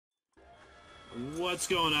What's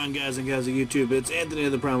going on, guys and gals of YouTube? It's Anthony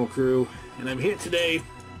of the Primal Crew, and I'm here today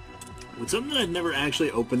with something that I've never actually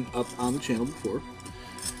opened up on the channel before.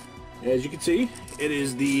 As you can see, it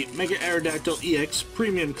is the Mega Aerodactyl EX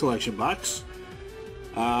Premium Collection Box.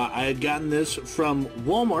 I had gotten this from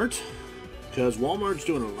Walmart, because Walmart's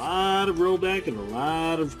doing a lot of rollback and a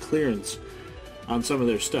lot of clearance on some of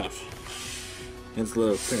their stuff. Hence the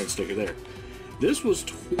little clearance sticker there. This was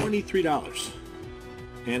 $23.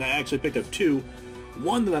 And I actually picked up two.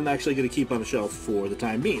 One that I'm actually going to keep on the shelf for the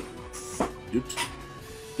time being. Oops.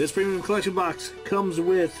 This premium collection box comes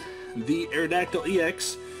with the Aerodactyl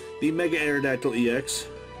EX, the Mega Aerodactyl EX,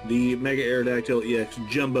 the Mega Aerodactyl EX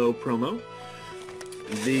Jumbo promo,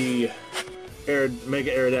 the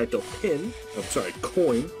Mega Aerodactyl pin,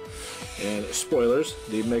 coin, and spoilers,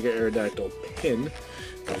 the Mega Aerodactyl pin,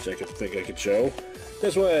 which I think I could show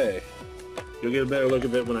this way. You'll get a better look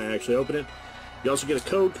at it when I actually open it. You also get a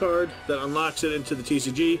code card that unlocks it into the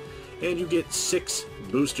TCG, and you get 6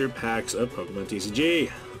 booster packs of Pokemon TCG.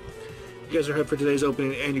 You guys are hyped for today's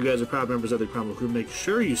opening, and you guys are proud members of the Primal Crew. Make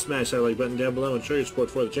sure you smash that like button down below and show your support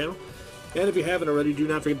for the channel. And if you haven't already, do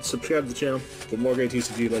not forget to subscribe to the channel for more great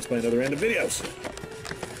TCG Let's Play and other random videos.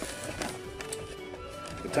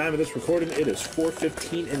 The time of this recording, it is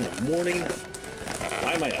 4:15 in the morning.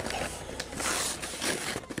 Why am I up?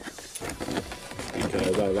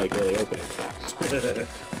 Because I like early openings. Gotta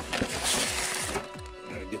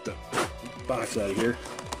get the box out of here.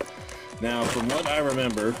 Now, from what I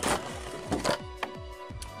remember,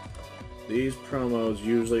 these promos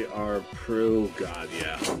usually are God,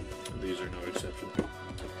 yeah. These are no exception.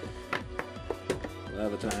 A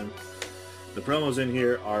lot of the time, the promos in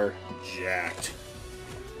here are jacked.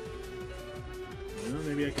 Well,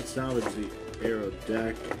 maybe I can salvage the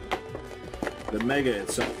Aerodactyl. The Mega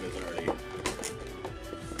itself is already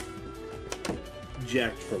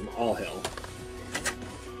jacked from all hell.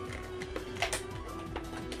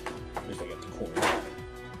 At least I got the coin.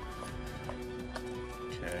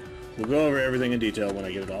 Okay. We'll go over everything in detail when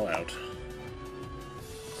I get it all out.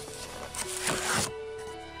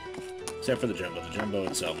 Except for the Jumbo. The Jumbo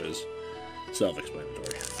itself is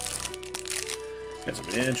self-explanatory. Got some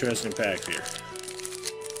interesting packs here.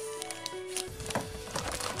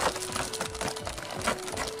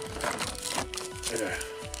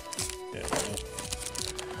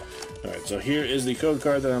 Alright, so here is the code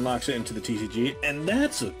card that unlocks it into the TCG, and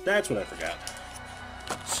that's what I forgot.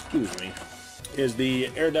 Excuse me. Is the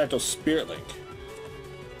Aerodactyl Spirit Link,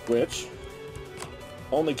 which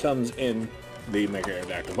only comes in the Mega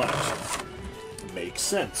Aerodactyl box. Makes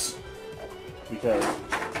sense. Because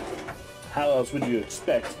how else would you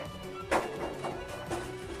expect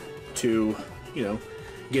to,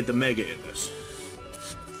 get the Mega in this?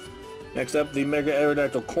 Next up, the Mega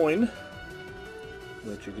Aerodactyl coin,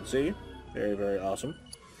 which you can see, very, very awesome.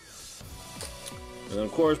 And then,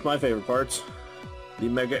 of course, my favorite parts, the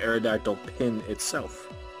Mega Aerodactyl pin itself.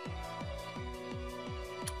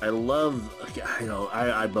 I love,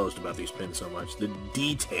 I boast about these pins so much. The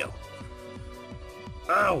detail.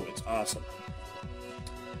 Oh, it's awesome.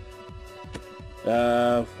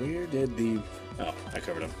 Where did the... Oh, I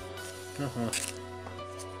covered them.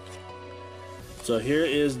 So here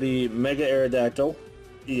is the Mega Aerodactyl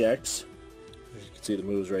EX. You can see the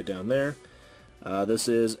moves right down there. This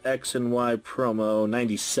is X and Y promo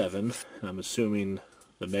 97. I'm assuming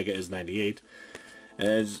the Mega is 98.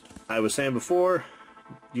 As I was saying before,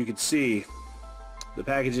 you could see the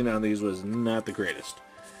packaging on these was not the greatest.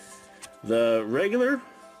 The regular,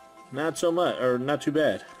 not so much, or not too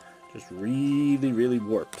bad. Just really, really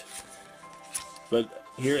warped. But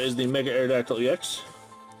here is the Mega Aerodactyl EX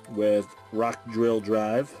with Rock Drill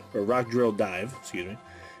Dive, excuse me.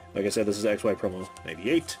 Like I said, this is XY promo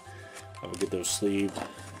 98. I will get those sleeved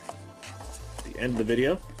at the end of the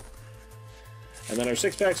video. And then our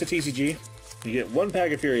 6 packs of TCG. You get 1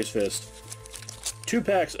 pack of Furious Fist, 2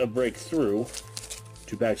 packs of Breakthrough,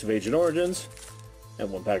 2 packs of Agent Origins,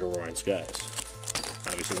 and 1 pack of Roaring Skies.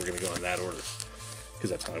 Obviously, we're going to go in that order, because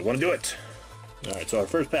that's how I want to do it. Alright, so our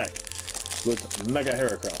first pack with Mega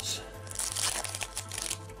Heracross.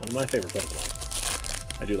 One of my favorite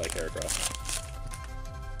Pokemon. I do like Heracross.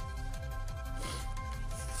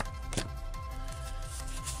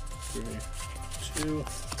 Two.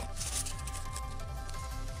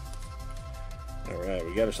 Alright,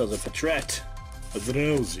 we got ourselves a Patrat, a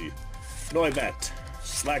Drowsy, Noibat,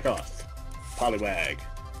 Slackoth, Poliwag,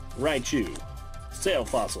 Raichu, Sail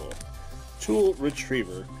Fossil, Tool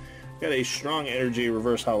Retriever, got a Strong Energy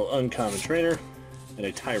Reverse Hollow Uncommon Trainer, and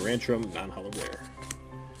a Tyrantrum Non-Hollow Rare.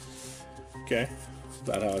 Okay,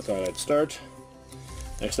 about how I thought I'd start.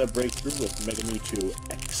 Next up, Breakthrough with Mega Mewtwo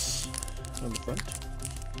X. on the front.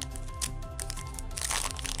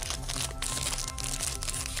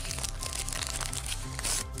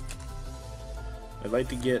 I'd like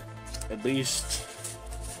to get at least,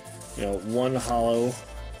 you know, one hollow. 1,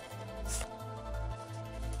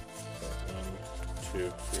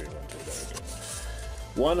 2, 3, 1, 2, there we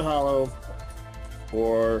go. One hollow,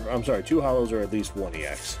 or I'm sorry, 2 hollows, or at least 1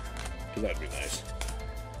 EX, because that'd be nice.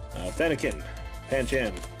 Fennekin,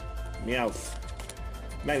 Pancham, Meowth,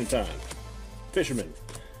 Magneton, Fisherman,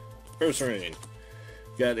 Ursaring.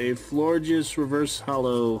 Got a Florges Reverse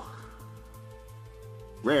Hollow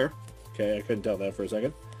Rare. Okay, I couldn't tell that for a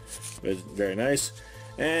second. But it's very nice.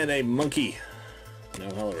 And a Monkey,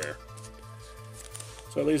 non-hollow rare.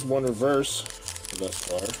 So at least one reverse thus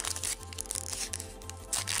far.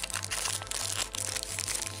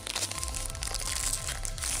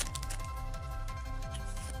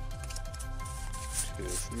 2,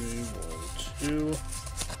 3, 1, 2.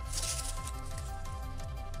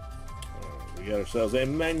 We got ourselves a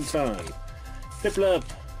Magneton, Piplup,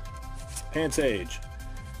 Pansage,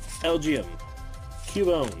 Elgium,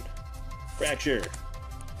 Cubone, Fracture,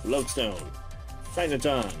 Lodestone,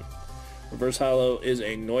 Magneton. Reverse Hollow is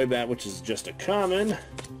a Noibat, which is just a common,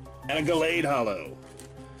 and a Gallade Hollow.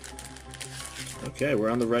 Okay,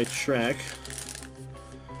 we're on the right track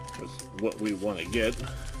with what we want to get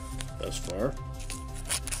thus far.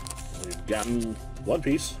 We've gotten one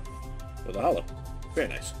piece with a hollow. Very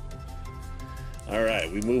nice.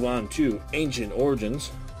 Alright, we move on to Ancient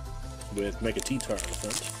Origins with Mega T-Tar on the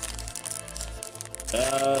front.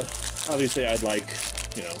 Obviously I'd like,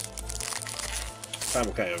 you know,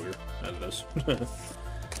 Primal Kyogre out of this.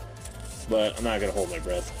 But I'm not going to hold my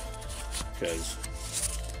breath, because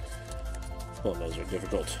pulling those are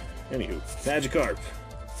difficult. Anywho, Magikarp,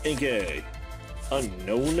 Inkay,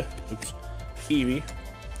 Unknown, oops, Eevee,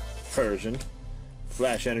 Persian,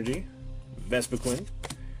 Flash Energy, Vespiquen,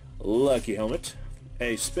 Lucky Helmet,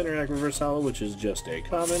 a Spinarak Reverse Hollow, which is just a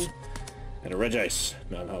common, and a Regice,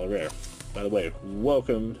 non-hollow rare. By the way,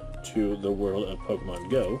 welcome to the world of Pokemon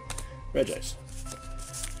Go, Regice.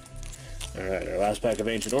 Alright, our last pack of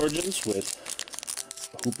Ancient Origins with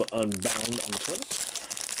Hoopa Unbound on the front.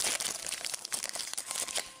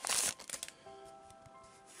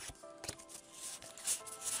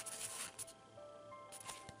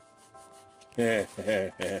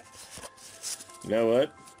 You know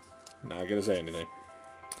what? Not gonna say anything.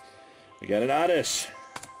 We got an Oddish.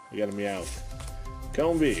 We got a Meowth.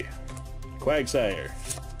 Combee. Quagsire.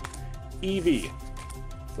 Eevee.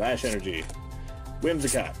 Flash Energy.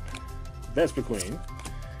 Whimsicott. Vespiquen.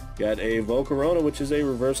 Got a Volcarona, which is a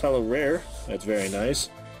Reverse Hollow Rare. That's very nice.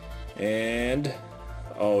 And,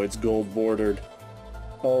 oh, it's gold bordered.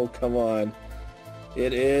 Oh, come on.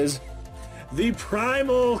 It is the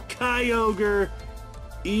Primal Kyogre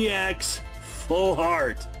EX Full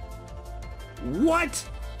Heart. What?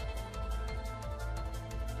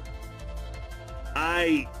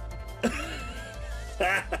 I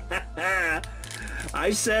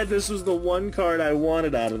said this was the one card I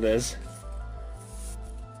wanted out of this,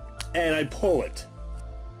 and I pull it.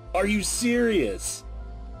 Are you serious?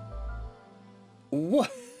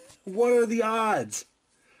 What? What are the odds?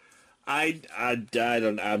 I'm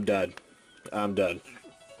done. I'm done. I'm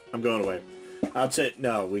going away. I'll say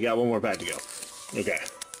no. We got one more pack to go. Okay.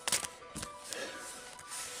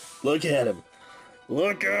 Look at him.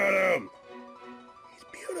 Look at him. He's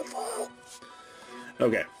beautiful.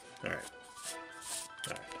 Okay. All right.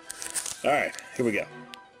 All right. Here we go.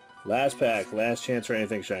 Last pack. Last chance for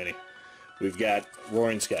anything shiny. We've got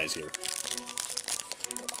Roaring Skies here.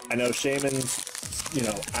 I know Shaman's, you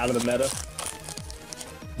know, out of the meta,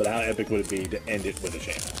 but how epic would it be to end it with a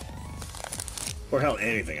Shaman? Or hell,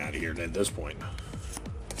 anything out of here at this point.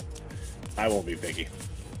 I won't be picky.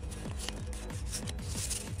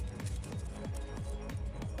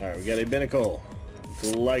 Alright, we got a Binnacle,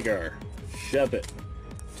 Gligar, Shuppet,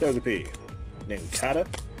 Togepi, Nincada,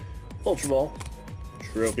 Ultra Ball,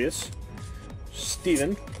 Tropius,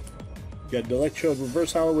 Steven. Got the Electrode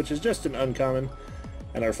Reverse Hollow, which is just an uncommon.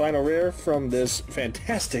 And our final rare from this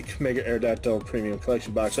fantastic Mega Aerodactyl Premium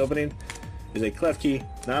Collection box opening is a Klefki,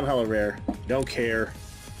 non-hollow rare. Don't care,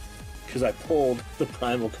 because I pulled the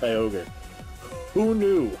Primal Kyogre. Who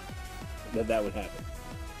knew that that would happen?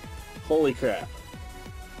 Holy crap.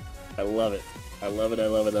 I love it. I love it, I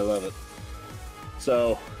love it, I love it.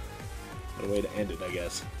 So, what a way to end it, I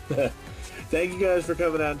guess. Thank you guys for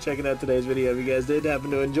coming out and checking out today's video. If you guys did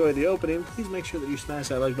happen to enjoy the opening, please make sure that you smash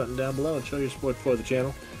that like button down below and show your support for the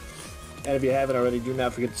channel. And if you haven't already, do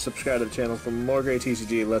not forget to subscribe to the channel for more great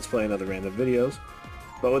TCG Let's Play and other random videos.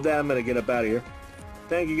 But with that, I'm going to get up out of here.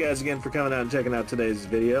 Thank you guys again for coming out and checking out today's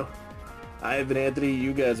video. I have been Anthony.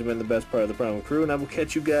 You guys have been the best part of the Primal Crew, and I will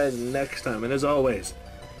catch you guys next time. And as always,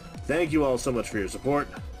 thank you all so much for your support,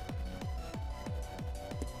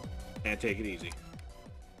 and take it easy.